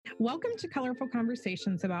Welcome to Colorful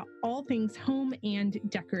Conversations about all things home and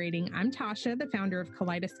decorating. I'm Tasha, the founder of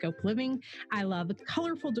Kaleidoscope Living. I love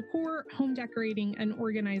colorful decor, home decorating, and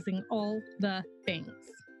organizing all the things.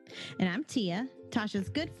 And I'm Tia, Tasha's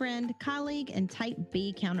good friend, colleague, and type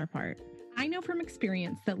B counterpart. I know from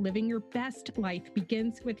experience that living your best life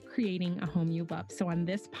begins with creating a home you love. So on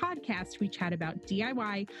this podcast, we chat about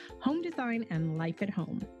DIY, home design, and life at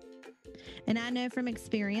home. And I know from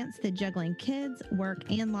experience that juggling kids, work,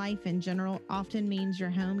 and life in general often means your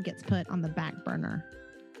home gets put on the back burner.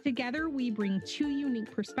 Together, we bring two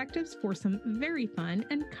unique perspectives for some very fun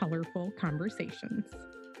and colorful conversations.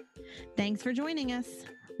 Thanks for joining us.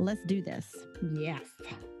 Let's do this. Yes.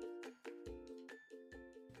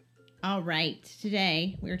 All right.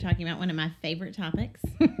 Today, we were talking about one of my favorite topics,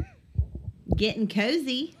 getting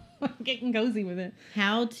cozy. Getting cozy with it.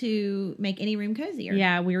 How to make any room cozier.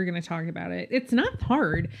 Yeah, we were going to talk about it. It's not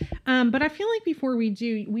hard, but I feel like before we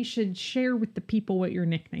do, we should share with the people what your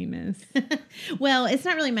nickname is. Well, it's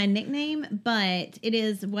not really my nickname, but it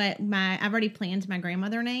is what I've already planned my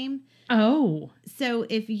grandmother name. Oh. So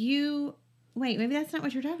if you... Wait, maybe that's not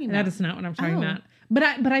what you're talking about. That is not what I'm talking about. But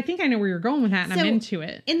I think I know where you're going with that, and I'm into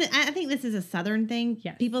it. I think this is a Southern thing.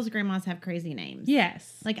 Yes. People's grandmas have crazy names.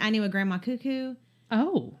 Yes. Like I knew a Grandma Cuckoo.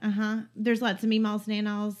 Oh. Uh-huh. There's lots of meemaws,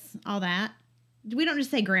 nanaws, all that. We don't just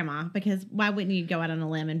say grandma because why wouldn't you go out on a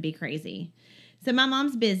limb and be crazy? So my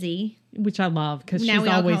mom's busy. Which I love because she's we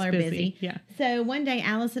all always call her busy. Yeah. So one day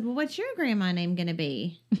Alice said, well, what's your grandma name going to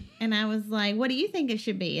be? And I was like, what do you think it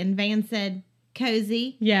should be? And Van said,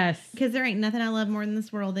 cozy. Yes. Because there ain't nothing I love more in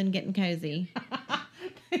this world than getting cozy.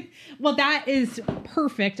 Well, that is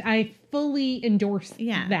perfect. I fully endorse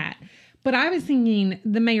that. But I was thinking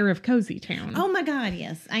the mayor of Cozy Town. Oh my God,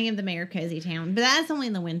 yes. I am the mayor of Cozy Town. But that's only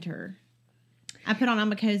in the winter. I put on all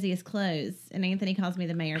my coziest clothes, and Anthony calls me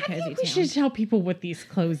the mayor of Cozy Town. We should tell people what these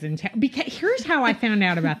clothes in town. Because here's how I found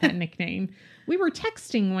out about that nickname. We were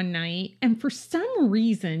texting one night, and for some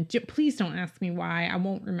reason, please don't ask me why, I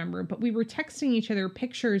won't remember, but we were texting each other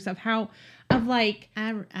pictures of I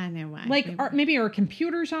know why. Like maybe our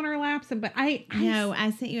computers on our laps, but I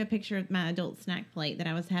sent you a picture of my adult snack plate that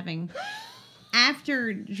I was having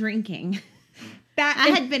after drinking. I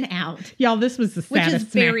had been out. Y'all, this was the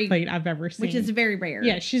saddest snack plate I've ever seen. Which is very rare.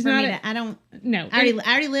 Yeah, she's not. I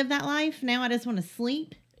already lived that life. Now I just want to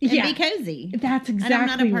sleep and be cozy. That's exactly why. I'm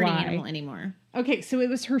not a party animal anymore. Okay, so it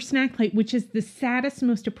was her snack plate, which is the saddest,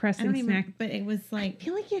 most depressing snack. But it was like... I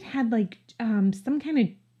feel like it had like some kind of...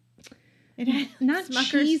 It had not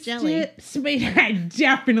Smucker's jelly. Dips, but it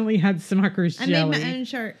definitely had Smucker's jelly. I made my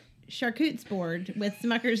own charcuterie board with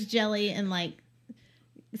Smucker's jelly and like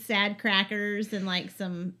sad crackers and like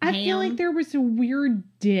some ham. I feel like there was a weird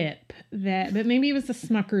dip but maybe it was the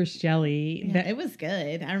Smucker's jelly. Yeah, it was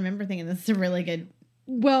good. I remember thinking this is a really good...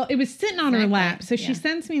 Well, it was sitting on her lap. So she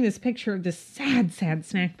sends me this picture of this sad, sad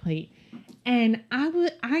snack plate. And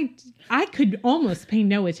I could almost pay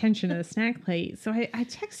no attention to the snack plate. So I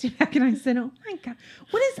texted back and I said, oh my God,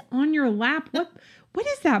 what is on your lap? What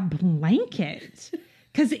is that blanket?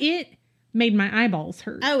 Because it made my eyeballs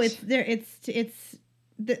hurt. Oh, it's there. It's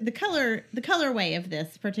the colorway of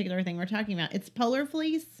this particular thing we're talking about. It's polar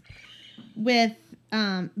fleece with,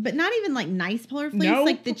 but not even like nice polar fleece,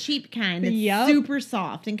 like the cheap kind that's super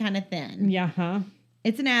soft and kind of thin. Yeah, huh?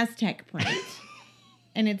 It's an Aztec print.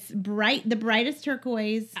 And it's the brightest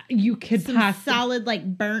turquoise. You could solid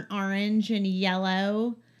like burnt orange and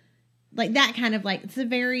yellow. Like that kind of like, it's a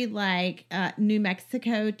very like New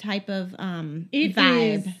Mexico type of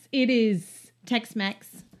vibe. It is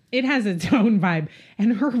Tex-Mex. It has its own vibe.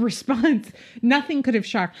 And her response, nothing could have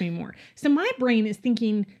shocked me more. So my brain is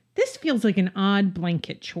thinking, this feels like an odd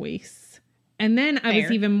blanket choice. And then I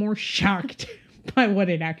was even more shocked by what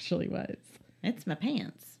it actually was. It's my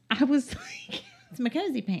pants. I was like... It's my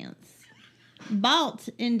cozy pants. Bought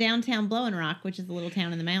in downtown Blowing Rock, which is a little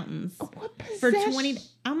town in the mountains. What possession? For $20.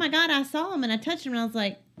 Oh my God, I saw them and I touched them and I was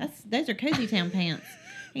like, those are Cozy Town pants.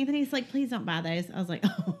 Anthony's like, please don't buy those. I was like,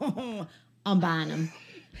 oh, I'm buying them.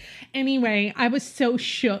 Anyway, I was so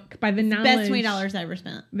shook by the knowledge. Best $20 I ever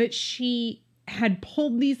spent. That she had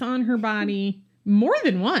pulled these on her body more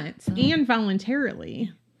than once and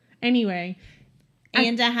voluntarily. Anyway.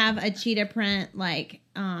 And I have a cheetah print, like,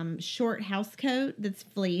 short house coat that's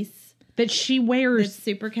fleece. That she wears that's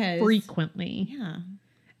super cozy. Frequently. Yeah.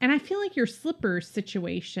 And I feel like your slippers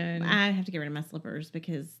situation... I have to get rid of my slippers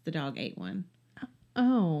because the dog ate one.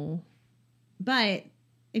 Oh. But,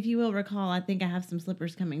 if you will recall, I think I have some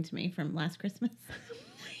slippers coming to me from last Christmas.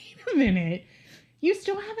 Wait a minute. You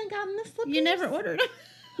still haven't gotten the slippers? You never ordered them.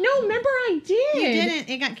 No, remember I did. You didn't.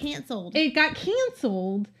 It got canceled. It got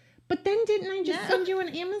canceled. But then didn't I just send you an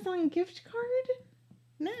Amazon gift card?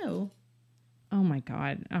 No. Oh my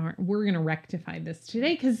God. All right, we're going to rectify this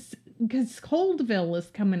today because Coldville is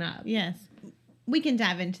coming up. Yes. We can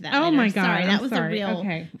dive into that. Oh later. My God. Sorry, that was sorry. a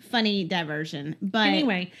real funny diversion. But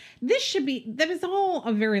anyway, that is all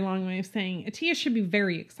a very long way of saying Tia should be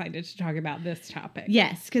very excited to talk about this topic.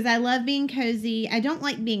 Yes, because I love being cozy. I don't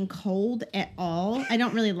like being cold at all. I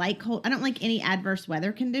don't really like cold. I don't like any adverse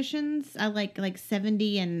weather conditions. I like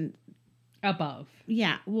 70 and above.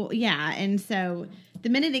 Yeah. Well, yeah. And so the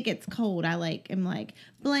minute it gets cold, I'm like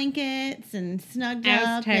blankets and snugged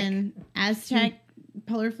up and Aztec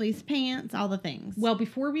polar fleece pants, all the things. Well,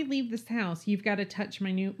 before we leave this house, you've got to touch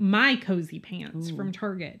my cozy pants from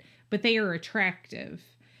Target, but they are attractive.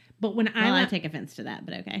 But when I take offense to that,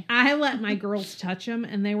 but okay. I let my girls touch them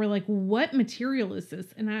and they were like, "What material is this?"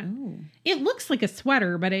 And it looks like a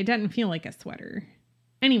sweater, but it doesn't feel like a sweater.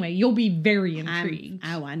 Anyway, you'll be very intrigued.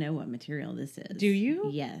 I know what material this is. Do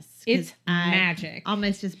you? Yes. It's magic.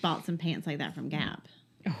 Almost just bought some pants like that from Gap.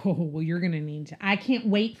 Oh, well, you're going to need to. I can't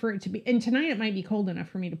wait for it to be. And tonight it might be cold enough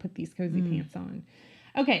for me to put these cozy pants on.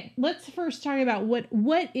 Okay, let's first talk about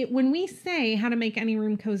when we say how to make any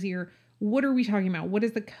room cozier, what are we talking about? What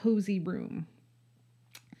is the cozy room?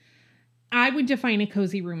 I would define a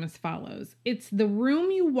cozy room as follows. It's the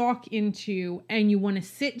room you walk into and you want to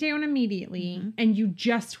sit down immediately and you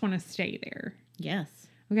just want to stay there. Yes.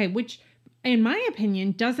 Okay, which in my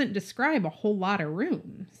opinion doesn't describe a whole lot of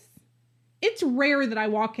rooms. It's rare that I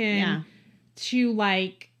walk in to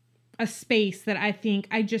like a space that I think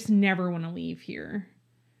I just never want to leave here.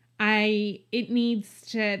 There's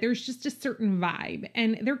just a certain vibe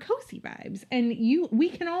and they're cozy vibes and we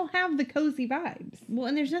can all have the cozy vibes. Well,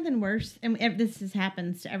 and there's nothing worse. And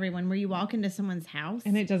happens to everyone where you walk into someone's house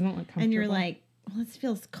and it doesn't look comfortable. And you're like, well, this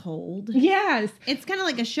feels cold. Yes. It's kind of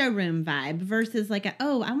like a showroom vibe versus like I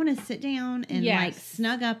want to sit down and like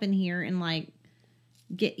snug up in here and like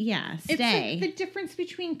stay. It's like the difference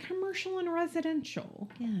between commercial and residential.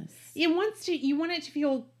 Yes. You want it to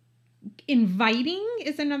feel inviting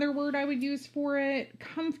is another word I would use for it.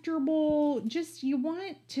 Comfortable. You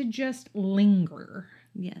want to just linger.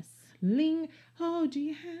 Yes. Oh, do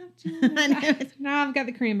you have to? Now I've got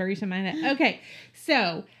the cranberries in my head. Okay.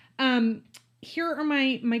 So, here are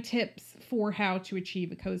my tips for how to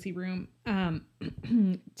achieve a cozy room.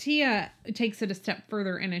 Tia takes it a step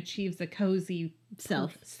further and achieves a cozy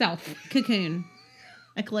self cocoon.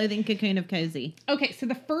 A clothing cocoon of cozy. Okay, so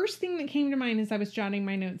the first thing that came to mind as I was jotting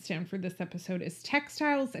my notes down for this episode is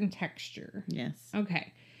textiles and texture. Yes.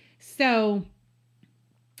 Okay, so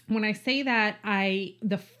when I say that,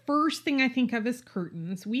 the first thing I think of is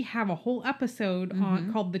curtains. We have a whole episode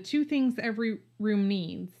called The 2 Things Every Room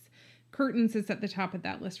Needs. Curtains is at the top of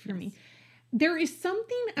that list for me. There is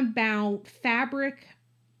something about fabric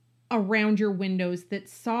around your windows that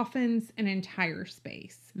softens an entire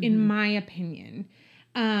space, in my opinion.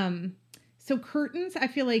 So curtains, I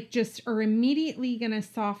feel like just are immediately going to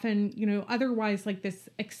soften, otherwise like this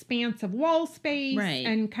expanse of wall space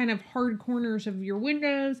and kind of hard corners of your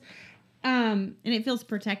windows. And it feels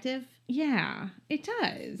protective. Yeah, it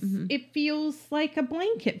does. It feels like a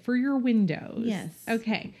blanket for your windows. Yes.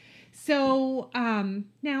 Okay. So,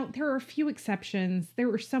 now there are a few exceptions. There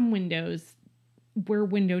are some windows where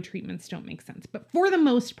window treatments don't make sense. But for the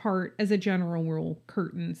most part, as a general rule,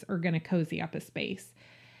 curtains are going to cozy up a space.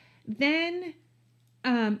 Then,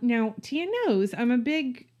 now Tia knows I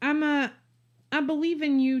believe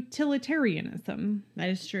in utilitarianism. That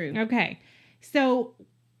is true. Okay. So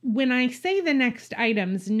when I say the next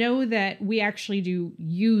items, know that we actually do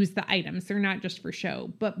use the items. They're not just for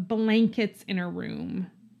show, but blankets in a room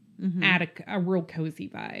add a real cozy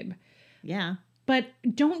vibe. Yeah. But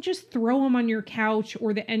don't just throw them on your couch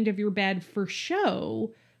or the end of your bed for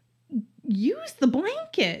show. Use the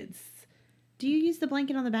blankets. Do you use the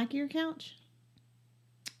blanket on the back of your couch?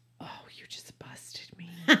 Oh, you just busted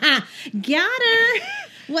me. Got her.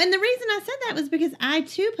 Well, and the reason I said that was because I,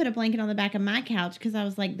 too, put a blanket on the back of my couch because I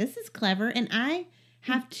was like, this is clever. And I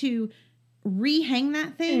have to rehang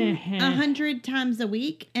that thing 100 times a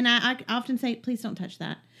week. And I often say, please don't touch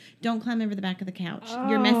that. Don't climb over the back of the couch.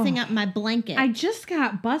 You're messing up my blanket. I just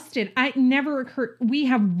got busted. We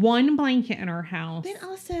have one blanket in our house. But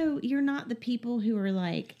also, you're not the people who are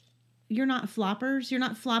like, you're not floppers. You're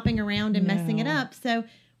not flopping around and messing it up. So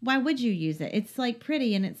why would you use it? It's like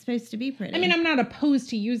pretty and it's supposed to be pretty. I mean, I'm not opposed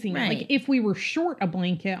to using it. Like if we were short a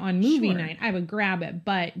blanket on movie night, I would grab it.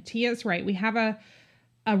 But Tia's right. We have a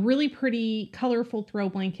a really pretty colorful throw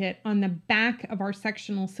blanket on the back of our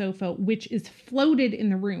sectional sofa, which is floated in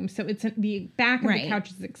the room. So it's the back of the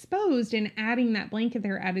couch is exposed, and adding that blanket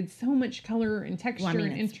there added so much color and texture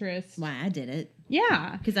and interest. Why I did it.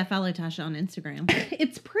 Yeah. Because I follow Tasha on Instagram.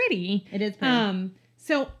 It's pretty. It is pretty.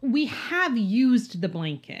 So we have used the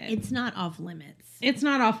blanket. It's not off limits. It's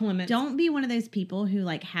not off limits. Don't be one of those people who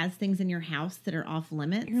like has things in your house that are off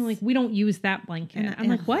limits. You're like, we don't use that blanket. I'm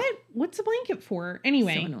like, what? What's a blanket for?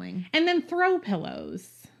 Anyway. So annoying. And then throw pillows.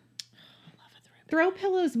 I love a throw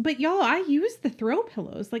pillows. But y'all, I use the throw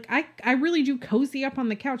pillows. Like I really do cozy up on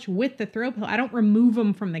the couch with the throw pillow. I don't remove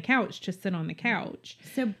them from the couch to sit on the couch.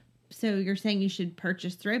 So you're saying you should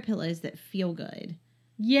purchase throw pillows that feel good.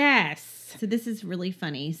 Yes. So this is really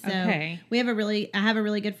funny. So I have a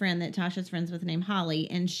really good friend that Tasha's friends with named Holly,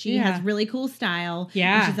 and she has really cool style.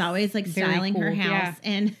 Yeah. She's always like styling her house. Yeah.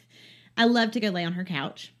 And I love to go lay on her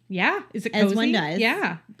couch. Yeah. Is it cozy? As one does.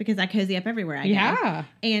 Yeah. Because I cozy up everywhere I go. Yeah.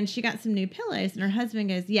 And she got some new pillows, and her husband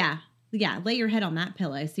goes, yeah, lay your head on that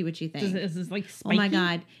pillow. See what you think. Is this like spiky? Oh my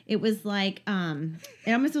God. It was like,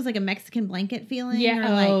 it almost was like a Mexican blanket feeling.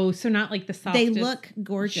 Yeah. So not like the softest. They look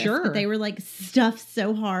gorgeous. Sure. But they were like stuffed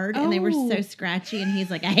so hard and they were so scratchy. And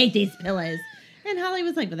he's like, I hate these pillows. And Holly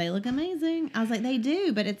was like, but they look amazing. I was like, they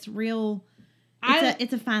do, but it's real.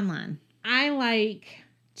 It's a fine line. I like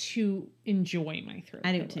to enjoy my throw pillows.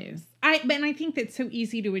 I do too. And I think that's so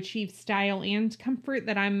easy to achieve style and comfort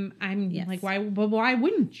that I'm like, why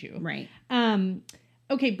wouldn't you? Right.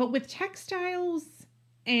 Okay. But with textiles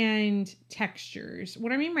and textures,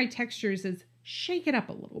 what I mean by textures is shake it up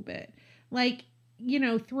a little bit. Like,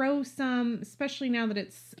 throw some, especially now that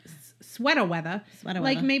it's sweater weather,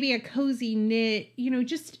 like maybe a cozy knit,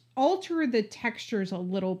 just alter the textures a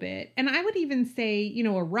little bit. And I would even say,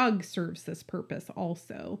 a rug serves this purpose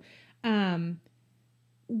also.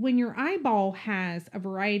 When your eyeball has a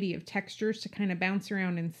variety of textures to kind of bounce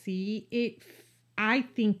around and see, I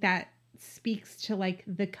think that speaks to like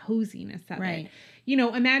the coziness of it.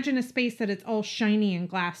 Imagine a space that it's all shiny and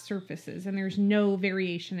glass surfaces and there's no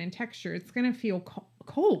variation in texture. It's going to feel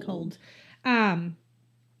cold.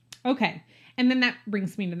 Okay. And then that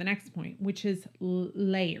brings me to the next point, which is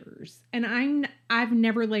layers. And I've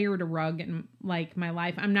never layered a rug in like my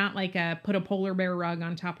life. I'm not like put a polar bear rug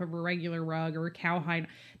on top of a regular rug or a cowhide.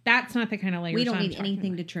 That's not the kind of layers we don't need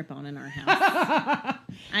anything to trip on in our house.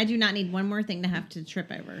 I do not need one more thing to have to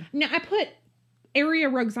trip over. Now I put area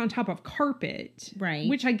rugs on top of carpet, right?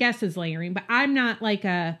 Which I guess is layering, but I'm not like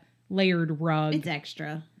a layered rug. It's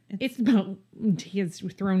extra. He has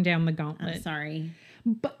thrown down the gauntlet. I'm sorry.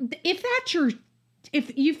 But if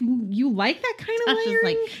you like that kind of layering,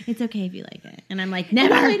 like, it's okay if you like it, and I'm like,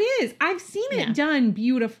 never. Well, it is. I've seen it done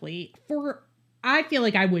beautifully. I feel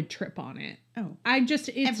like I would trip on it. Oh,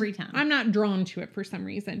 every time. I'm not drawn to it for some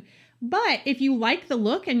reason. But if you like the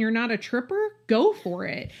look and you're not a tripper, go for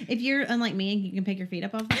it. If you're unlike me and you can pick your feet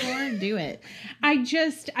up off the floor, do it.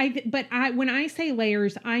 When I say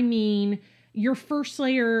layers, I mean. Your first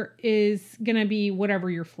layer is going to be whatever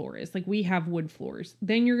your floor is. Like we have wood floors.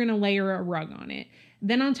 Then you're going to layer a rug on it.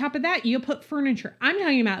 Then on top of that, you put furniture. I'm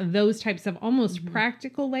talking about those types of almost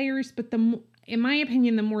practical layers. But in my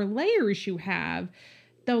opinion, the more layers you have,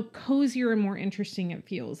 the cozier and more interesting it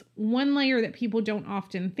feels. One layer that people don't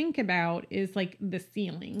often think about is like the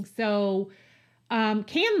ceiling. So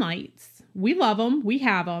can lights, we love them. We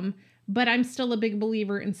have them. But I'm still a big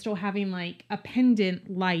believer in still having like a pendant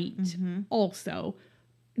light also.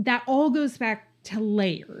 That all goes back to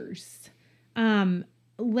layers.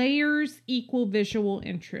 Layers equal visual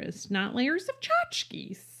interest, not layers of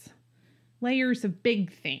tchotchkes. Layers of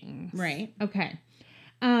big things. Right. Okay.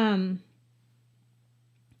 And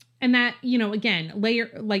that, again, layer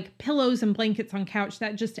like pillows and blankets on couch,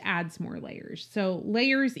 that just adds more layers. So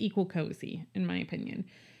layers equal cozy, in my opinion.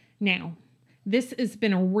 Now, this has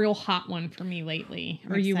been a real hot one for me lately.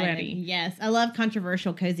 Are you ready? Yes. I love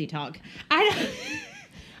controversial cozy talk. I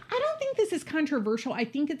don't think this is controversial. I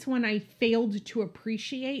think it's one I failed to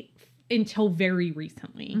appreciate until very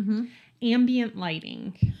recently. Ambient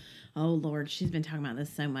lighting. Oh, Lord. She's been talking about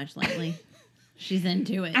this so much lately. She's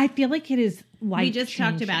into it. I feel like it is we just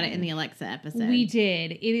talked about it in the Alexa episode. We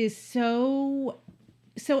did. It is so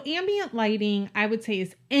ambient lighting, I would say,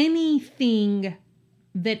 is anything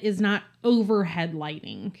that is not overhead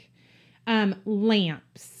lighting,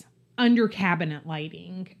 lamps, under cabinet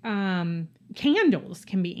lighting, candles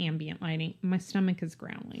can be ambient lighting. My stomach is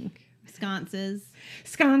growling. Sconces,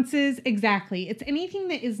 exactly. It's anything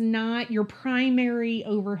that is not your primary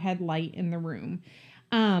overhead light in the room.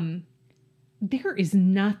 There is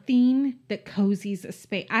nothing that cozies a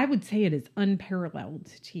space. I would say it is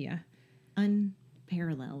unparalleled, Tia.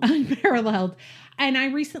 Unparalleled. And I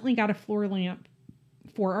recently got a floor lamp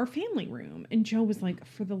for our family room. And Joe was like,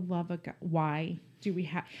 for the love of God, why do we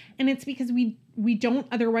have... And it's because we don't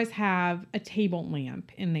otherwise have a table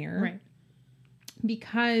lamp in there. Right.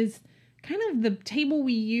 Because kind of the table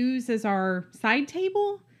we use as our side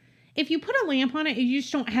table, if you put a lamp on it, you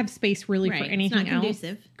just don't have space really for anything else. It's not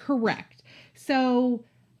conducive. Correct. So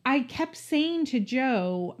I kept saying to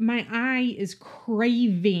Joe, my eye is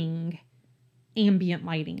craving ambient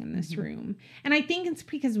lighting in this room. And I think it's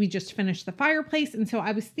because we just finished the fireplace. And so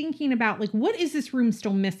I was thinking about, like, what is this room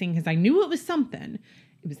still missing? Because I knew it was something.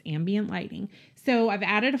 It was ambient lighting. So I've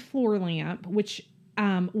added a floor lamp, which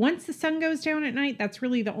once the sun goes down at night, that's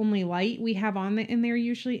really the only light we have on in there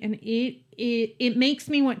usually. And it makes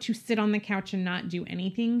me want to sit on the couch and not do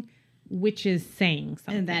anything, which is saying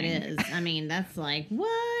something. And that is. I mean, that's like,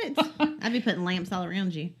 what? I'd be putting lamps all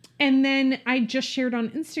around you. And then I just shared on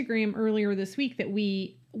Instagram earlier this week that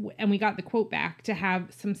we got the quote back to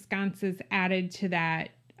have some sconces added to that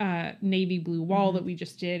navy blue wall that we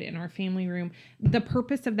just did in our family room. The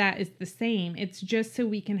purpose of that is the same. It's just so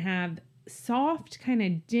we can have soft, kind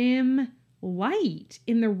of dim light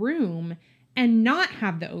in the room and not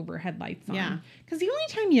have the overhead lights on. Yeah. Because the only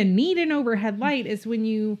time you need an overhead light is when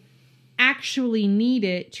you actually need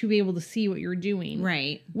it to be able to see what you're doing.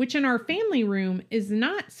 Right. Which in our family room is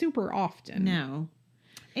not super often. No.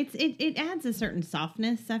 It adds a certain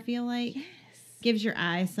softness, I feel like. Yes. Gives your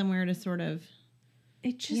eyes somewhere to sort of,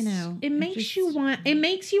 it just, you know, it makes you want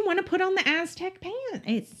to put on the Aztec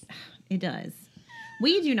pants. It does.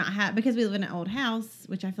 We do not have, because we live in an old house,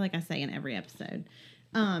 which I feel like I say in every episode.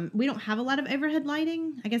 We don't have a lot of overhead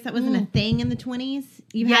lighting. I guess that wasn't a thing in the 20s.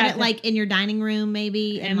 You had it like in your dining room,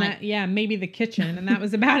 maybe, and like, maybe the kitchen, and that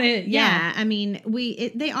was about it. Yeah, I mean,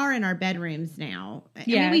 they are in our bedrooms now.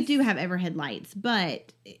 Yes. I mean, we do have overhead lights,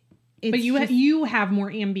 but you have more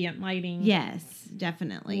ambient lighting. Yes,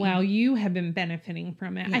 definitely. Well, you have been benefiting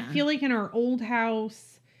from it. Yeah. I feel like in our old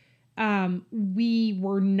house, we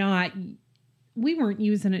weren't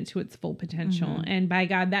using it to its full potential. And by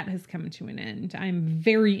God, that has come to an end. I'm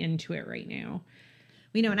very into it right now.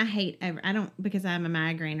 You know, and because I'm a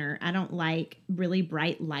migrainer, I don't like really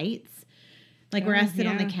bright lights. Like where I sit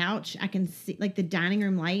on the couch, I can see like the dining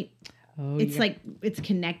room light. Oh, it's like it's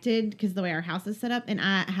connected because the way our house is set up, and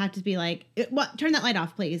I have to be like, turn that light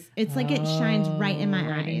off, please. It's like it shines right in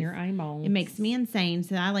my eyes. In your eyeballs. It makes me insane.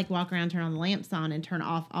 So I like walk around, turn all the lamps on, and turn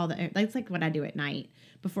off all the. That's like what I do at night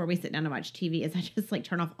before we sit down to watch TV. Is I just like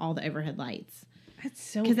turn off all the overhead lights. That's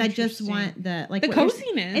so because I just want the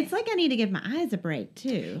coziness. It's like I need to give my eyes a break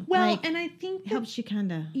too. Well, like, and I think helps you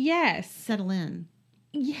kind of settle in.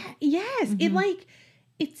 Yeah. Yes.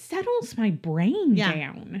 It settles my brain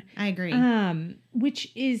down. I agree.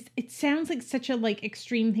 Which is, it sounds like such a like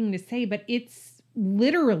extreme thing to say, but it's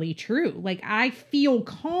literally true. Like I feel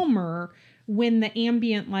calmer when the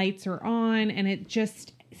ambient lights are on, and I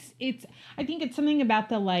think it's something about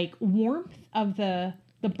the like warmth of the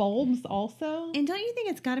bulbs also. And don't you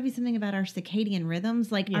think it's got to be something about our circadian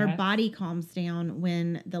rhythms? Like our body calms down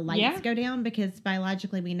when the lights go down, because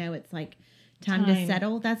biologically we know it's like time to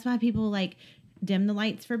settle. That's why people like dim the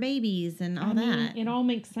lights for babies and all that. It all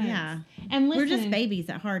makes sense. Yeah. And listen, we're just babies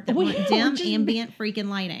at heart that want dim, ambient freaking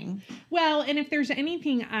lighting. Well, and if there's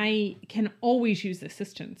anything I can always use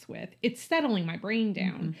assistance with, it's settling my brain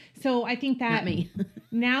down. So I think that... Not me.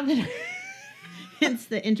 Now that... It's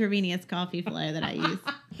the intravenous coffee flow that I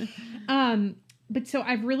use. But so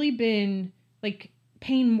I've really been like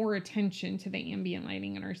paying more attention to the ambient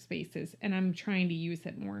lighting in our spaces, and I'm trying to use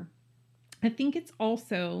it more. I think it's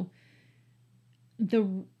also...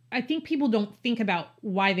 I think people don't think about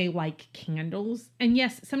why they like candles. And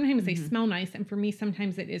yes, sometimes they smell nice. And for me,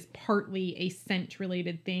 sometimes it is partly a scent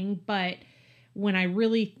related thing. But when I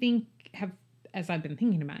really as I've been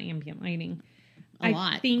thinking about ambient lighting,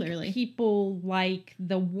 I think people like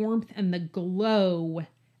the warmth and the glow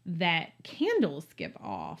that candles give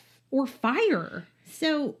off, or fire.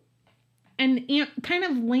 So, and kind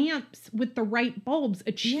of lamps with the right bulbs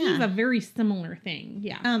achieve a very similar thing.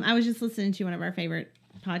 Yeah. I was just listening to one of our favorite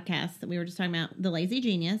podcasts that we were just talking about, The Lazy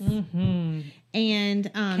Genius. And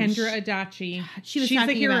Kendra Adachi. She's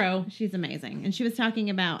a hero. She's amazing. And she was talking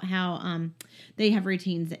about how they have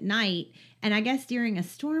routines at night. And I guess during a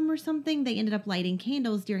storm or something, they ended up lighting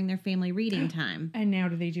candles during their family reading time. And now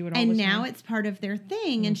do they do it all the time? And now it's part of their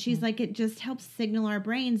thing. And she's like, it just helps signal our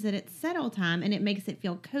brains that it's settle time, and it makes it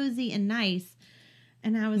feel cozy and nice.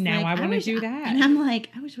 And I was I want to do that. And I'm like,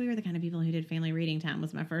 I wish we were the kind of people who did family reading time,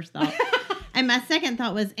 was my first thought. And my second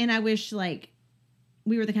thought was, and I wish like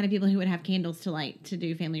we were the kind of people who would have candles to light to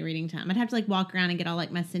do family reading time. I'd have to like walk around and get all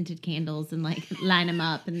like my scented candles and like line them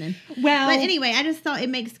up and then. Well, but anyway, I just thought it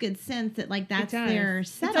makes good sense that like that's their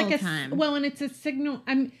settle time. Well, and it's a signal.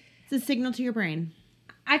 It's a signal to your brain.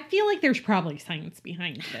 I feel like there's probably science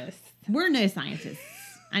behind this. We're no scientists.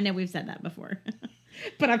 I know we've said that before.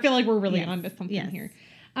 But I feel like we're really onto something here.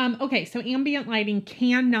 Okay, so ambient lighting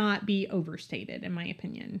cannot be overstated, in my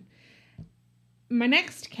opinion. My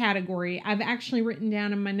next category, I've actually written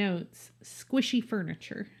down in my notes, squishy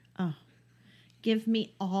furniture. Oh, give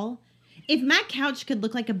me all. If my couch could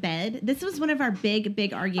look like a bed, this was one of our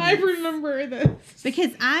big arguments. I remember this.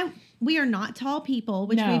 Because we are not tall people,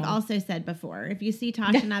 which we've also said before. If you see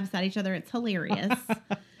Tasha and I beside each other, it's hilarious.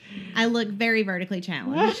 I look very vertically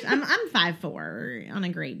challenged. I'm 5'4" on a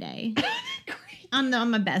great day. On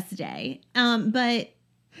my best day. And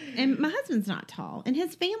my husband's not tall, and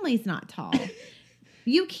his family's not tall.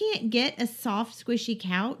 You can't get a soft, squishy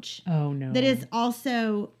couch. Oh no. That is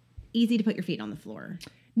also easy to put your feet on the floor.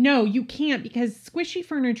 No, you can't, because squishy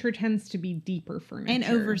furniture tends to be deeper furniture. And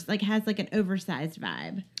has like an oversized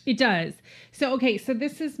vibe. It does. So, okay, so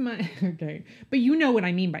this is okay. But you know what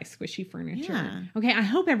I mean by squishy furniture. Yeah. Okay, I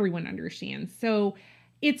hope everyone understands. So,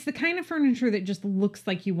 it's the kind of furniture that just looks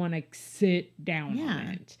like you want to sit down on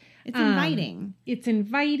it. It's inviting. It's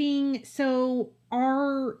inviting. So,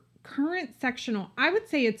 our current sectional, I would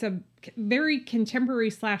say it's a very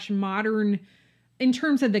contemporary / modern in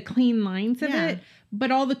terms of the clean lines of it,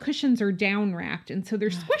 but all the cushions are down wrapped, and so they're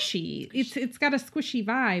squishy. It's got a squishy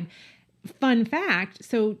vibe. Fun fact,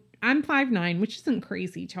 so I'm 5'9", which isn't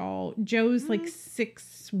crazy tall. Joe's like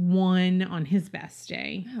 6'1" on his best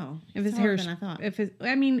day. Oh, if his hair, than I thought.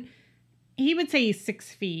 He would say he's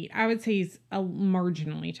 6 feet. I would say he's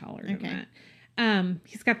marginally taller than that.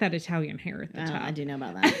 He's got that Italian hair at the top. I do know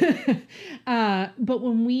about that. But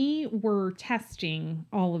when we were testing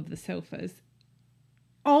all of the sofas,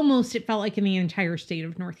 almost it felt like in the entire state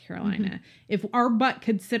of North Carolina. Mm-hmm. If our butt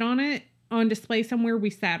could sit on it on display somewhere,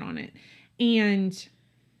 we sat on it. And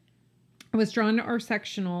I was drawn to our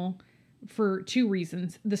sectional for 2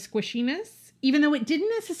 reasons. The squishiness, even though it didn't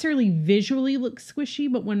necessarily visually look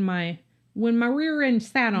squishy, but when my rear end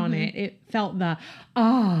sat on it felt the,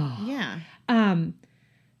 Yeah.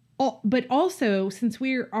 But also, since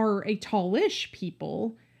we are a tallish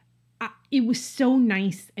people, it was so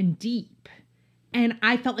nice and deep. And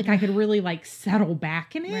I felt like I could really like settle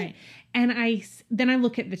back in it. Right. And then I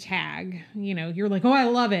look at the tag, you're like, oh, I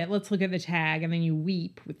love it. Let's look at the tag. And then you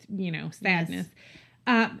weep with, sadness.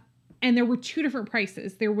 Yes. And there were 2 different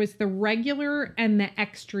prices. There was the regular and the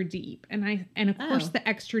extra deep. And of course the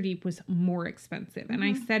extra deep was more expensive. Mm-hmm. And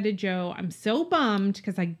I said to Joe, I'm so bummed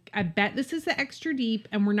because I bet this is the extra deep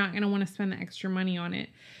and we're not going to want to spend the extra money on it.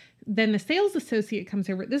 Then the sales associate comes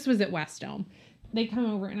over. This was at West Elm. They come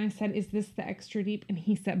over and I said, is this the extra deep? And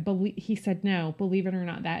he said, no, believe it or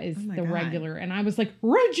not, that is the regular. And I was like,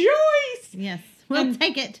 rejoice! Yes, we'll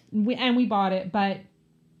take it. We bought it. But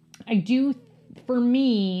I do, for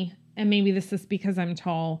me, and maybe this is because I'm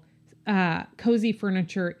tall, cozy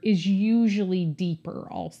furniture is usually deeper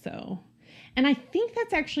also. And I think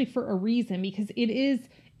that's actually for a reason, because it is,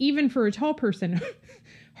 even for a tall person,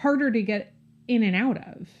 harder to get in and out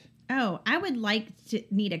of. Oh, I would like to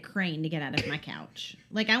need a crane to get out of my couch.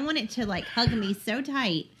 Like, I want it to, like, hug me so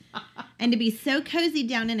tight and to be so cozy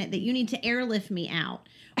down in it that you need to airlift me out.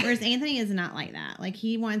 Whereas Anthony is not like that. Like,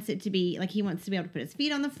 he wants it to be, like, he wants to be able to put his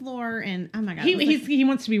feet on the floor and, oh, my God. He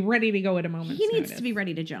wants to be ready to go at a moment's notice. He needs to be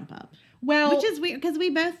ready to jump up. Well. Which is weird, because we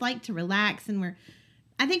both like to relax and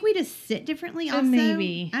I think we just sit differently also.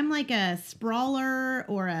 Maybe. I'm like a sprawler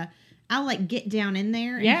or I'll like get down in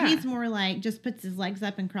there. And he's more like just puts his legs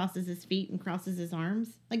up and crosses his feet and crosses his arms.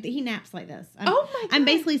 Like he naps like this. Oh my God. I'm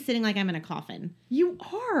basically sitting like I'm in a coffin. You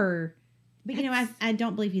are. But I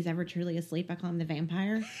don't believe he's ever truly asleep. I call him the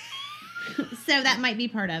vampire. So that might be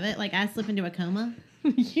part of it. Like I slip into a coma.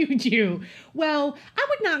 You do. Well, I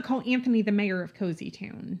would not call Anthony the mayor of Cozy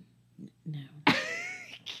Town. No.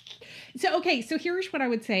 So here's what I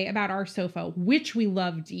would say about our sofa, which we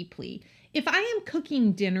love deeply. If I am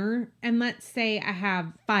cooking dinner and let's say I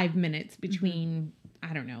have 5 minutes between,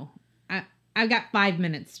 I don't know, I've got 5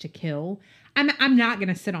 minutes to kill, I'm not going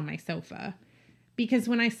to sit on my sofa, because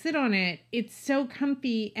when I sit on it, it's so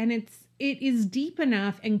comfy and it is deep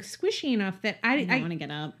enough and squishy enough that I don't want to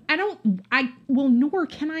get up. Nor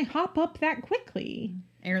can I hop up that quickly.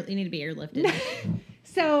 You need to be airlifted.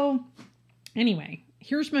 So anyway,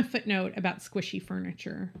 here's my footnote about squishy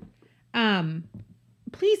furniture.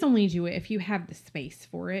 Please only do it if you have the space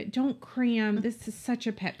for it. Don't cram. This is such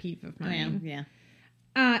a pet peeve of mine. Yeah.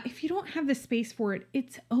 If you don't have the space for it,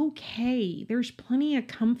 it's okay. There's plenty of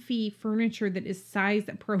comfy furniture that is size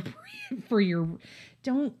appropriate for your.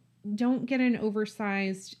 Don't get an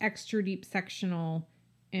oversized, extra deep sectional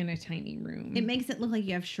in a tiny room. It makes it look like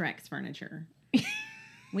you have Shrek's furniture.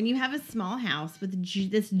 When you have a small house with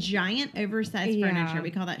this giant oversized furniture,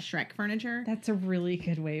 we call that Shrek furniture. That's a really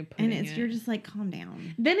good way of putting it. And you're just like, calm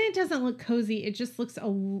down. Then it doesn't look cozy. It just looks it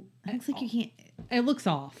looks like you can't. It looks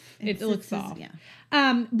off. It looks off.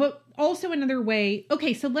 Yeah. But also another way.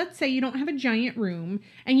 Okay, so let's say you don't have a giant room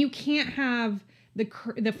and you can't have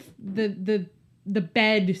the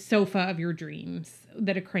bed sofa of your dreams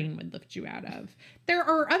that a crane would lift you out of. There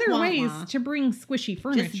are other ways to bring squishy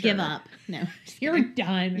furniture. Just give up. No. You're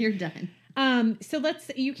done. You're done. So let's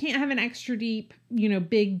say you can't have an extra deep,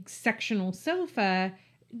 big sectional sofa.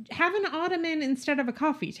 Have an ottoman instead of a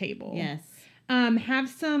coffee table. Yes. Have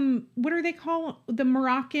some, what are they called? The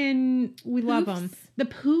Moroccan, we love them. The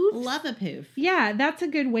poofs? Love a poof. Yeah, that's a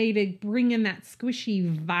good way to bring in that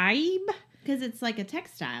squishy vibe. Because it's like a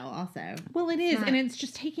textile also. Well, it is. And it's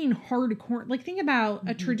just taking hardcore. Like, think about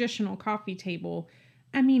a traditional coffee table.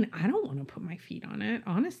 I mean, I don't want to put my feet on it,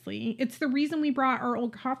 honestly. It's the reason we brought our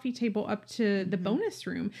old coffee table up to the bonus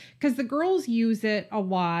room. Because the girls use it a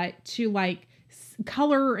lot to, like,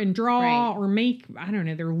 color and draw or make, I don't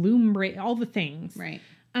know, their loom braid, all the things. Right.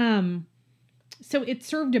 So it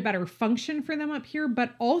served a better function for them up here.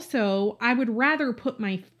 But also, I would rather put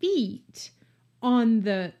my feet on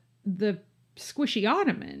the squishy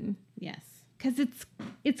ottoman. Yes. Because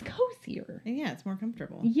it's cozier. Yeah, it's more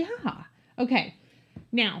comfortable. Yeah. Okay.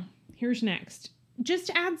 Now, here's next.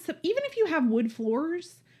 Just add some, even if you have wood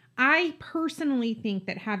floors, I personally think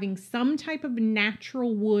that having some type of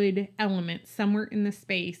natural wood element somewhere in the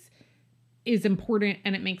space is important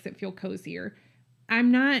and it makes it feel cozier.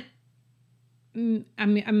 I'm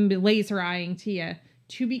laser eyeing Tia.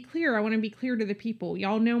 To be clear, I want to be clear to the people.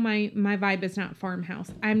 Y'all know my vibe is not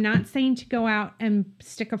farmhouse. I'm not saying to go out and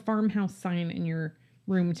stick a farmhouse sign in your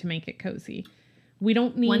room to make it cozy. We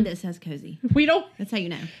don't need one that says cozy. We don't. That's how you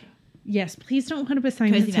know. Yes, please don't put up a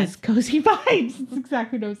sign that says cozy vibes. That's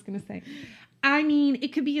exactly what I was going to say. I mean, it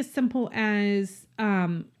could be as simple as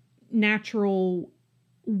natural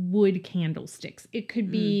wood candlesticks. It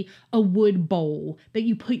could be a wood bowl that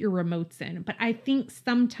you put your remotes in. But I think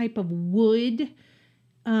some type of wood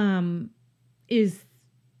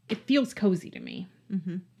it feels cozy to me.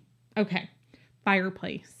 Mm-hmm. Okay.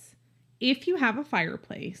 Fireplace. If you have a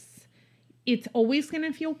fireplace, it's always going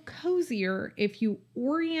to feel cozier if you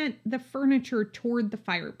orient the furniture toward the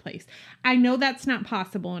fireplace. I know that's not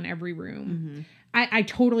possible in every room. Mm-hmm. I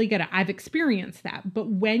totally get it. I've experienced that. But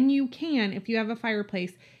when you can, if you have a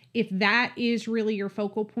fireplace, if that is really your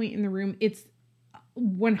focal point in the room, it's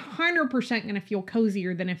 100% going to feel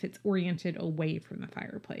cozier than if it's oriented away from the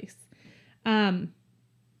fireplace.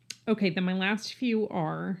 Okay, then my last few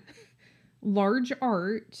are large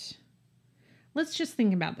art. Let's just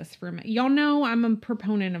think about this for a minute. Y'all know I'm a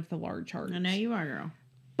proponent of the large art. I know you are, girl.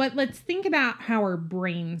 But let's think about how our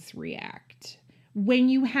brains react. When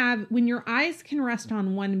your eyes can rest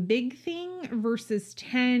on one big thing versus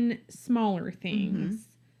 10 smaller things.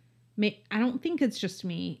 Mm-hmm. I don't think it's just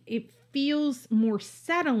me. It feels more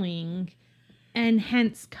settling and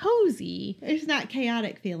hence cozy. It's not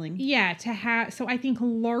chaotic feeling. Yeah, so I think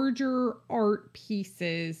larger art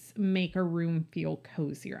pieces make a room feel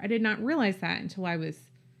cozier. I did not realize that until I was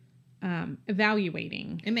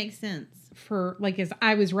evaluating. It makes sense. As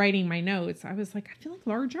I was writing my notes, I was like, I feel like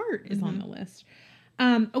large art is on the list.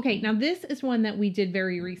 Okay, now this is one that we did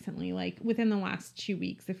very recently, like within the last 2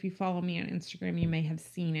 weeks. If you follow me on Instagram, you may have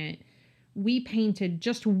seen it. We painted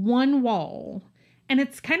just one wall, and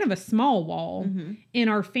it's kind of a small wall in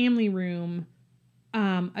our family room,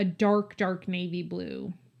 a dark, dark navy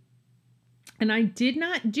blue. And I did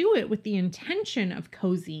not do it with the intention of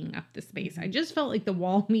cozying up the space. I just felt like the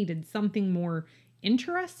wall needed something more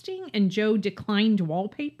interesting, and Joe declined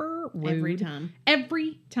wallpaper. Rude.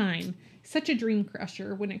 Every time. Such a dream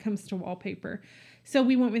crusher when it comes to wallpaper. So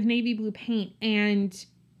we went with navy blue paint, and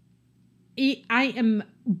I am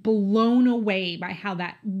blown away by how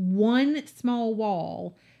that one small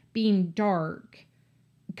wall being dark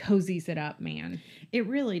cozies it up, man. It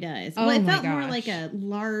really does. Well, it felt more like a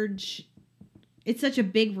large. It's such a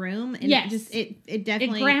big room, and it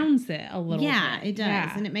definitely grounds it a little. Yeah, bit. It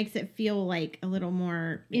does, and it makes it feel like a little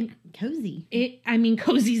more cozy.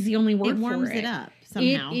 Cozy is the only word for it. It warms it up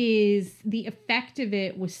somehow. It is, the effect of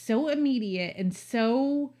it was so immediate and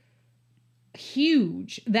so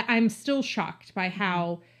huge that I'm still shocked by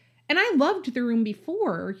how. And I loved the room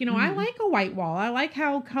before. You know, I like a white wall. I like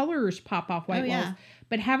how colors pop off white walls.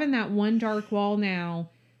 But having that one dark wall now,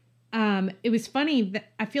 it was funny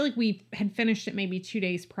that I feel like we had finished it maybe 2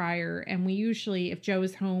 days prior. And we usually, if Joe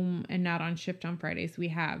is home and not on shift on Fridays, we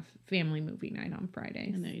have family movie night on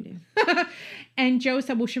Fridays. I know you do. And Joe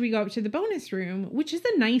said, well, should we go up to the bonus room, which is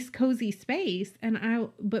a nice, cozy space.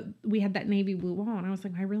 But we had that navy blue wall. And I was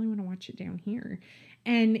like, I really want to watch it down here.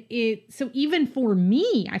 And so even for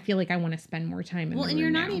me, I feel like I want to spend more time in the room. Well, and you're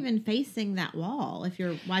not even facing that wall if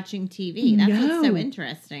you're watching TV. That's what's so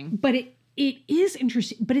interesting. But it is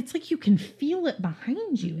interesting, but it's like you can feel it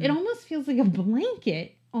behind you. It almost feels like a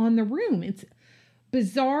blanket on the room. It's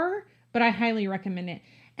bizarre, but I highly recommend it.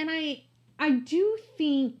 And I do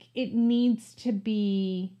think it needs to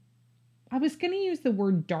be, I was going to use the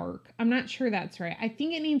word dark. I'm not sure that's right. I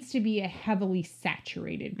think it needs to be a heavily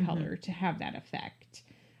saturated color to have that effect.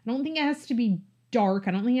 I don't think it has to be dark.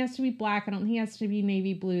 I don't think it has to be black. I don't think it has to be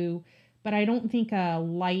navy blue. But I don't think a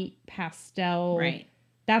light pastel. Right.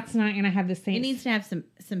 That's not going to have the same. It needs to have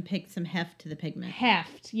some heft to the pigment.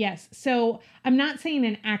 Heft, yes. So I'm not saying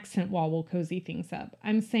an accent wall will cozy things up.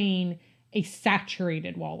 I'm saying a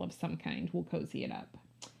saturated wall of some kind will cozy it up.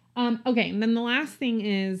 Okay, and then the last thing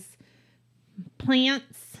is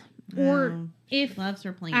plants. Or if loves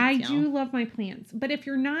her plants. I do love my plants. But if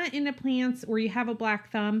you're not into plants or you have a black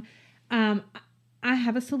thumb, I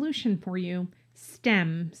have a solution for you.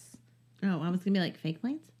 Stems. Oh, I was going to be like fake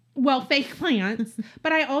plants? Well, fake plants.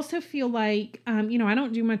 But I also feel like, I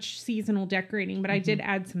don't do much seasonal decorating, but I did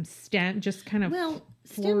add some just kind of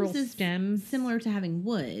floral stems. Similar to having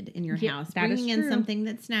wood in your house. Bringing in something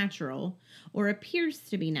that's natural or appears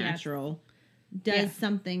to be natural does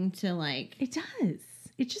something to like... It does.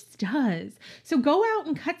 It just does. So go out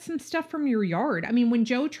and cut some stuff from your yard. I mean, when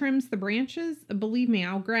Joe trims the branches, believe me,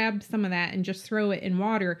 I'll grab some of that and just throw it in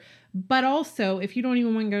water. But also, if you don't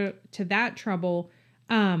even want to go to that trouble,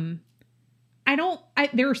 there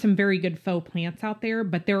are some very good faux plants out there,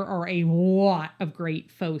 but there are a lot of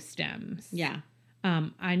great faux stems. Yeah.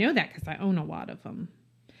 I know that because I own a lot of them.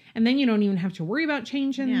 And then you don't even have to worry about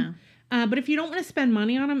changing. Yeah. But if you don't want to spend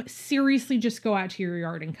money on them, seriously, just go out to your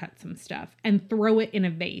yard and cut some stuff and throw it in a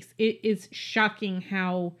vase. It is shocking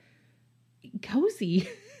how cozy.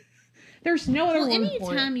 There's no other word for it.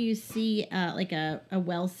 Anytime you see like a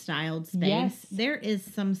well-styled space, there is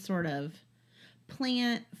some sort of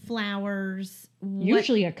plant, flowers.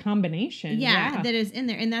 Usually a combination. Yeah, that is in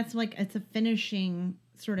there. And that's like, it's a finishing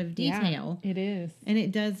sort of detail. Yeah, it is. And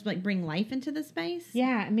it does like bring life into the space.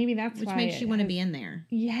 Yeah, maybe that's which why makes you want to be in there.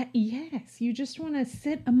 Yeah, yes. You just want to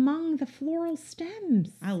sit among the floral stems.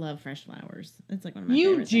 I love fresh flowers. It's like one of my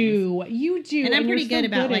favorite things. You do. And I'm pretty good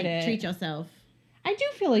about like treat yourself. I do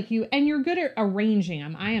feel like you're good at arranging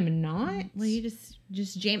them. I am not. Well, you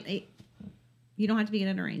just jam. You don't have to be good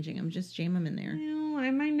at arranging them. Just jam them in there. Well, I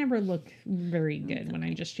might never look very good when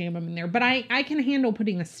I just jam them in there. But I can handle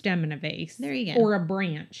putting a stem in a vase. There you go. Or a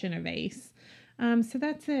branch in a vase. So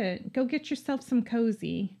that's it. Go get yourself some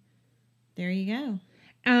cozy. There you go.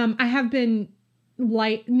 I have been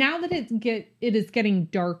now that it is getting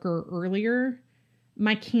darker earlier,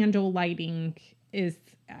 my candle lighting is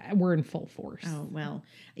we're in full force. Oh, well,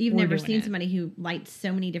 you've never seen somebody who lights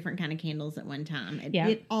so many different kind of candles at one time.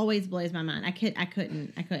 It always blows my mind. I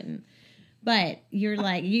couldn't. But you're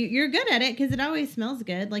like, you're good at it because it always smells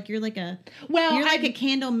good. Like you're like a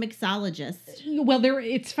candle mixologist. Well,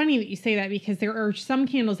 it's funny that you say that because there are some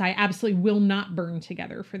candles I absolutely will not burn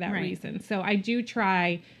together for that reason. So I do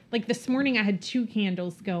try, like this morning I had 2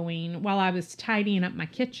 candles going while I was tidying up my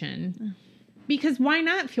kitchen. Because why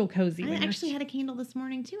not feel cozy? I actually had a candle this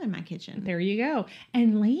morning, too, in my kitchen. There you go.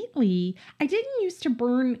 And lately, I didn't used to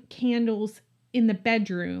burn candles in the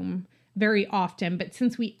bedroom very often. But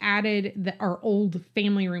since we added our old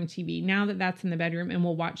family room TV, now that's in the bedroom and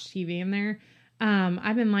we'll watch TV in there,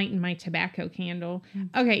 I've been lighting my tobacco candle.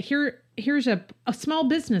 Okay, here's a small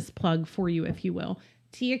business plug for you, if you will.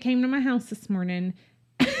 Tia came to my house this morning.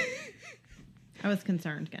 I was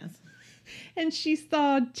concerned, guys. And she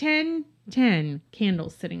saw 10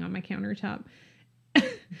 candles sitting on my countertop.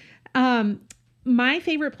 My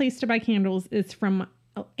favorite place to buy candles is from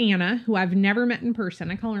Anna, who I've never met in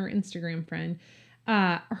person. I call her Instagram friend.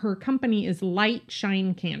 Her company is Light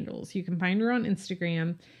Shine Candles. You can find her on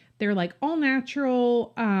Instagram. They're like all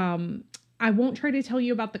natural. I won't try to tell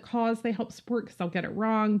you about the cause they help support because I'll get it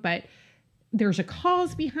wrong, but there's a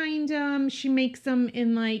cause behind them. She makes them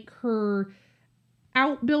in like her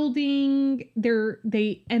outbuilding.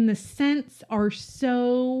 And the scents are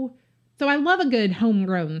so I love a good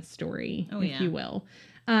homegrown story, if you will,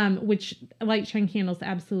 which Light Shine Candles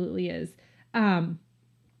absolutely is.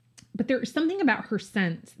 but there's something about her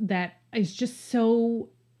scents that is just so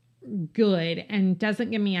good and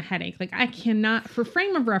doesn't give me a headache. Like I cannot, for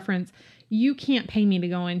frame of reference, you can't pay me to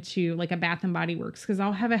go into like a Bath and Body Works because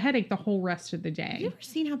I'll have a headache the whole rest of the day. Have you ever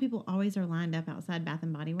seen how people always are lined up outside Bath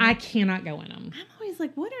and Body Works? I cannot go in them. I'm always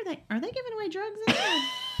like, what are they? Are they giving away drugs in there?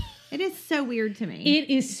 It is so weird to me. It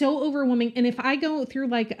is so overwhelming. And if I go through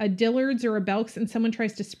like a Dillard's or a Belk's and someone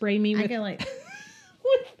tries to spray me with, I go like,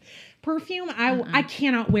 with perfume, I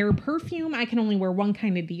cannot wear perfume. I can only wear one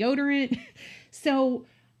kind of deodorant. So,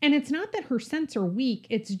 and it's not that her scents are weak.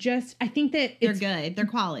 It's just, I think that they're good. They're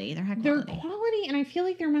quality. They're high quality. They're quality. And I feel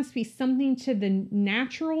like there must be something to the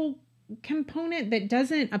natural component that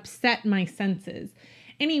doesn't upset my senses.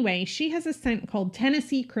 Anyway, she has a scent called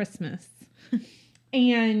Tennessee Christmas.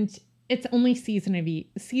 And it's only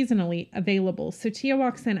seasonally available. So Tia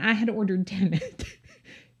walks in. I had ordered 10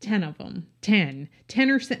 of them. 10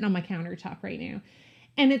 are sitting on my countertop right now.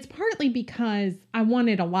 And it's partly because I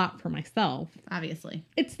wanted a lot for myself. Obviously.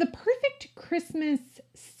 It's the perfect Christmas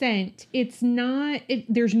scent. It's not,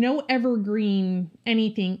 there's no evergreen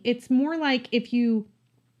anything. It's more like if you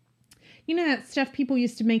know that stuff people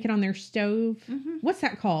used to make it on their stove? Mm-hmm. What's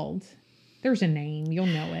that called? There's a name. You'll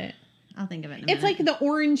know it. I'll think of it in a minute. It's like the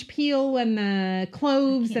orange peel and the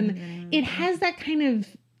cloves, and it has that kind of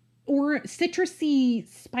citrusy,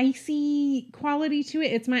 spicy quality to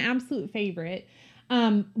it. It's my absolute favorite.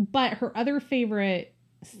 But her other favorite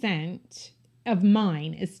scent of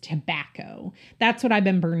mine is tobacco. That's what I've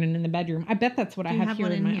been burning in the bedroom. I bet that's what I have here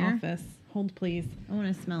in my office. Hold, please. I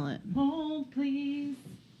want to smell it. Hold, please.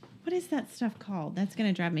 What is that stuff called? That's going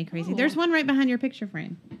to drive me crazy. There's one right behind your picture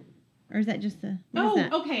frame. Or is that just the...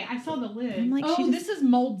 okay. I saw the lid. I'm like, this is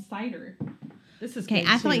mulled cider. This is okay.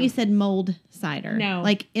 I thought you said mold cider. No.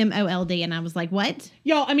 Like MOLD. And I was like, what?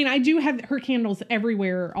 Y'all, I mean, I do have her candles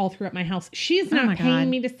everywhere all throughout my house. She's not paying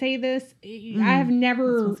me to say this. I have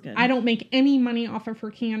never... I don't make any money off of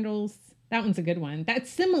her candles. That one's a good one. That's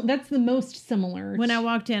similar. That's the most similar. When I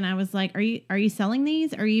walked in, I was like, "Are you selling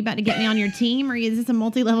these? Are you about to get me on your team? Or is this a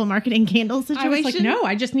multi-level marketing candle situation?" I was like, "No,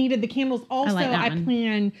 I just needed the candles." Also,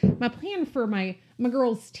 my plan for my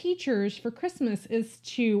girls' teachers for Christmas is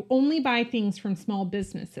to only buy things from small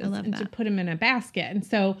businesses and to put them in a basket. And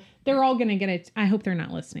so they're all going to get it. I hope they're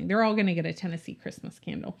not listening. They're all going to get a Tennessee Christmas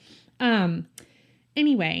candle.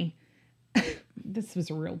 Anyway. This was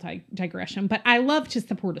a real digression, but I love to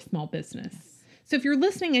support a small business. So if you're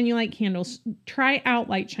listening and you like candles, try out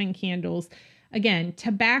Light Shine Candles. Again,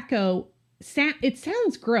 tobacco, it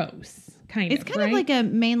sounds gross, kind of. It's kind of like a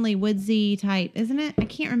manly woodsy type, isn't it? I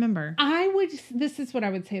can't remember. This is what I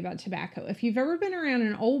would say about tobacco. If you've ever been around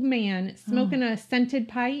an old man smoking a scented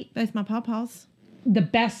pipe. That's my pawpaws. The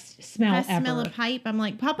best smell ever. Smell a pipe. I'm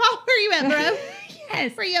like, Pawpaw, where you at, bro?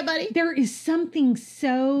 Yes. Where you at, buddy? There is something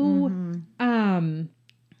so,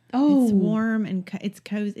 it's warm and it's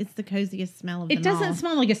cozy. It's the coziest smell of them all. It doesn't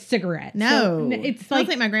smell like a cigarette. No. So it smells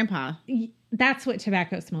like my grandpa. That's what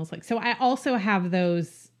tobacco smells like. So I also have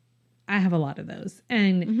those. I have a lot of those.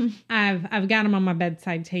 And I've got them on my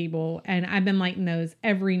bedside table and I've been lighting those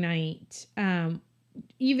every night.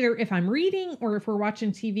 Either if I'm reading or if we're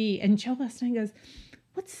watching TV. And Joe last night goes,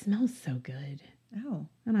 "What smells so good?" Oh.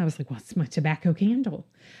 And I was like, "What's my tobacco candle?"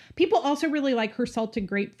 People also really like her salted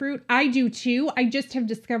grapefruit. I do too. I just have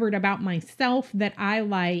discovered about myself that I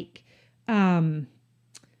like, not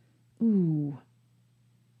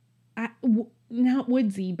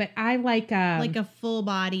woodsy, but I like a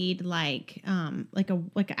full-bodied, like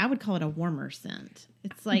I would call it a warmer scent.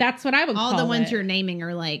 It's like that's what I would call it. All the ones you're naming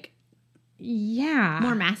are like, yeah,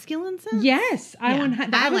 more masculine scents. Yes, I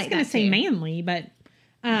was going to say too. Manly, but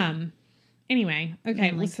anyway,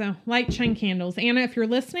 okay. Well, so Light Shine Candles, Anna, if you're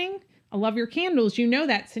listening, I love your candles. You know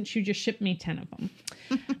that since you just shipped me 10 of them.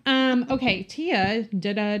 Okay, Tia is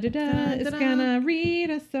gonna read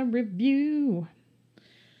us a review.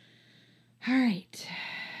 All right.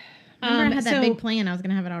 Remember I had that big plan. I was going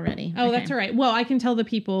to have it already. Oh, okay. That's all right. Well, I can tell the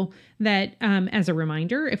people that as a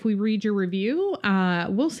reminder, if we read your review,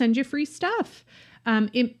 we'll send you free stuff.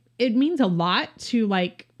 It means a lot to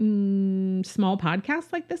like small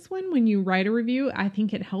podcasts like this one. When you write a review, I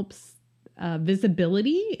think it helps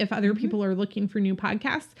visibility if other people are looking for new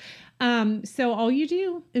podcasts. So all you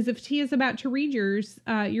do is if Tia's about to read yours,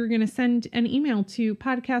 you're going to send an email to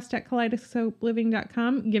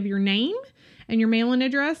podcast@kaleidoscope.living.com, give your name and your mailing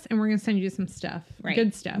address, and we're going to send you some stuff. Right.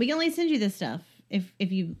 Good stuff. We can only send you this stuff if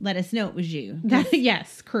you let us know it was you.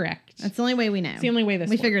 Yes, correct. That's the only way we know. It's the only way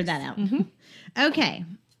we figured that out. Mm-hmm. Okay.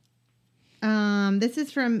 This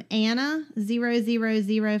is from Anna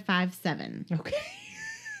 00057. Okay.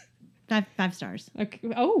 5 stars. Okay.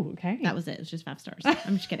 Oh, okay. That was it. It's just 5 stars.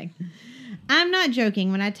 I'm just kidding. I'm not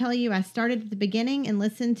joking when I tell you I started at the beginning and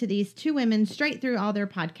listened to these 2 women straight through all their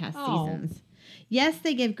podcast seasons. Yes,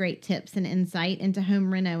 they give great tips and insight into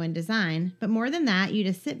home reno and design, but more than that, you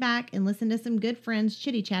just sit back and listen to some good friends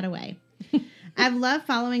chitty chat away. I've loved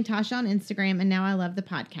following Tasha on Instagram, and now I love the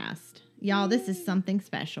podcast. Y'all, this is something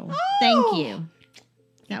special. Thank you.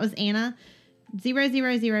 That was Anna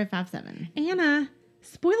 00057. Anna,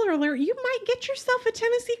 spoiler alert, you might get yourself a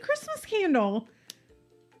Tennessee Christmas candle.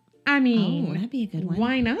 I mean, that'd be a good one.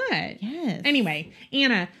 Why not? Yes. Anyway,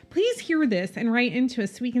 Anna, please hear this and write into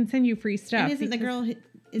us so we can send you free stuff. And isn't the girl, is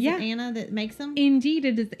it Anna that makes them? Indeed,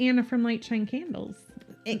 it is Anna from Light Shine Candles.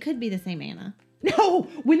 It could be the same Anna. No,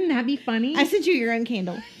 wouldn't that be funny? I sent you your own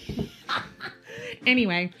candle.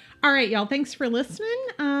 Anyway, all right, y'all. Thanks for listening.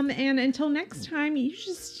 And until next time, you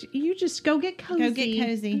just go get cozy. Go get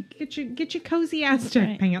cozy. Get your cozy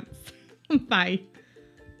Aztec pants. Bye.